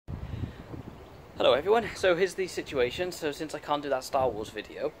Hello everyone, so here's the situation. So since I can't do that Star Wars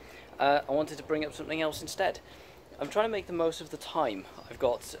video, I wanted to bring up something else instead. I'm trying to make the most of the time I've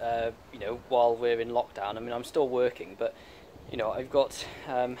got, while we're in lockdown. I mean, I'm still working, but,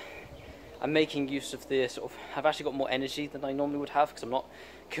 I'm making use of the I've actually got more energy than I normally would have because I'm not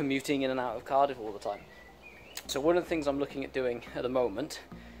commuting in and out of Cardiff all the time. So one of the things I'm looking at doing at the moment,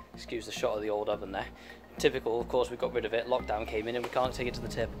 excuse the shot of the old oven there, typical, of course we got rid of it, lockdown came in and we can't take it to the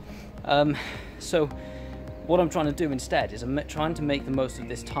tip. So what I'm trying to do instead is I'm trying to make the most of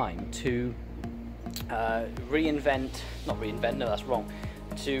this time to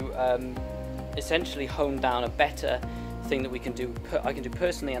essentially hone down a better thing that we can do, I can do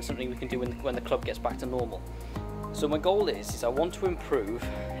personally, and something we can do when the club gets back to normal. So my goal is I want to improve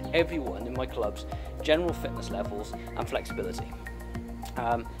everyone in my club's general fitness levels and flexibility.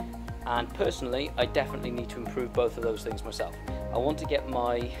 And personally, I definitely need to improve both of those things myself. I want to get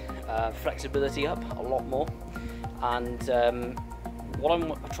my flexibility up a lot more, and what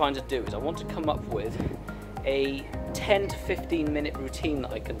I'm trying to do is I want to come up with a 10 to 15 minute routine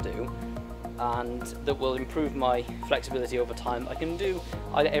that I can do, and that will improve my flexibility over time. I can do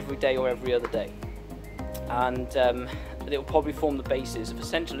either every day or every other day, and it will probably form the basis of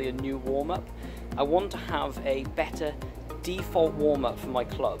essentially a new warm-up. I want to have a better default warm-up for my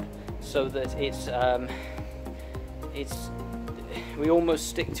club, so that we almost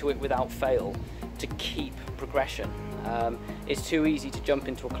stick to it without fail to keep progression. It's too easy to jump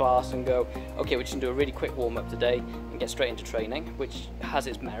into a class and go, okay, we're just going to do a really quick warm-up today and get straight into training, which has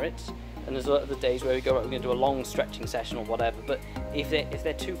its merits. And there's other days where we go, we're going to do a long stretching session or whatever, but if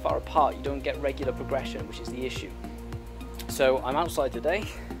they're too far apart, you don't get regular progression, which is the issue. So I'm outside today,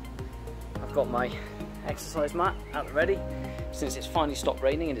 I've got my exercise mat out ready, since it's finally stopped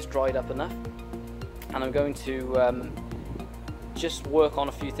raining and it's dried up enough, and I'm going to just work on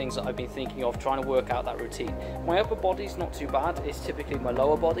a few things that I've been thinking of, trying to work out that routine. My upper body's not too bad, it's typically my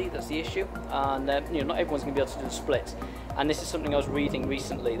lower body that's the issue, and not everyone's going to be able to do the splits, and this is something I was reading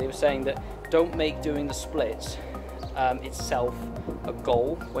recently. They were saying that don't make doing the splits itself a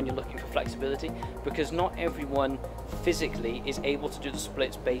goal when you're looking for flexibility, because not everyone physically is able to do the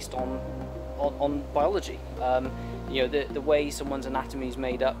splits based on biology. The way someone's anatomy is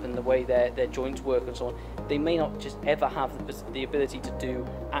made up and the way their joints work and so on, they may not just ever have the ability to do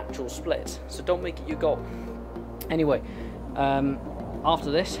actual splits, so don't make it your goal. Anyway,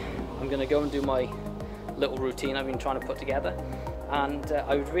 after this I'm going to go and do my little routine I've been trying to put together, and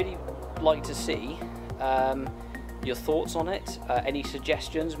I would really like to see your thoughts on it, any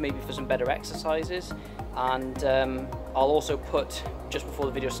suggestions maybe for some better exercises, and I'll also put, just before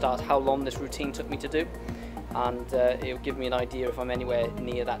the video starts, how long this routine took me to do, and it'll give me an idea if I'm anywhere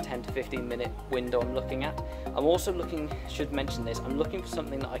near that 10 to 15 minute window I'm looking at. I'm also looking, should mention this, I'm looking for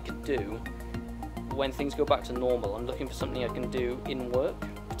something that I could do when things go back to normal. I'm looking for something I can do in work,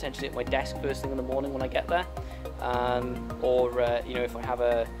 potentially at my desk first thing in the morning when I get there, or if I have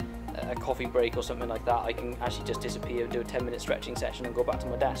a coffee break or something like that, I can actually just disappear and do a 10-minute stretching session and go back to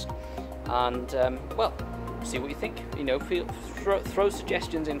my desk, and well, see what you think. Throw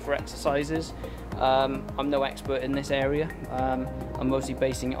suggestions in for exercises. I'm no expert in this area. I'm mostly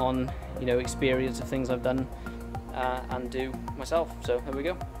basing it on experience of things I've done and do myself. So there we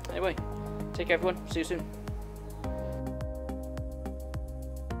go. Anyway, take care everyone, see you soon.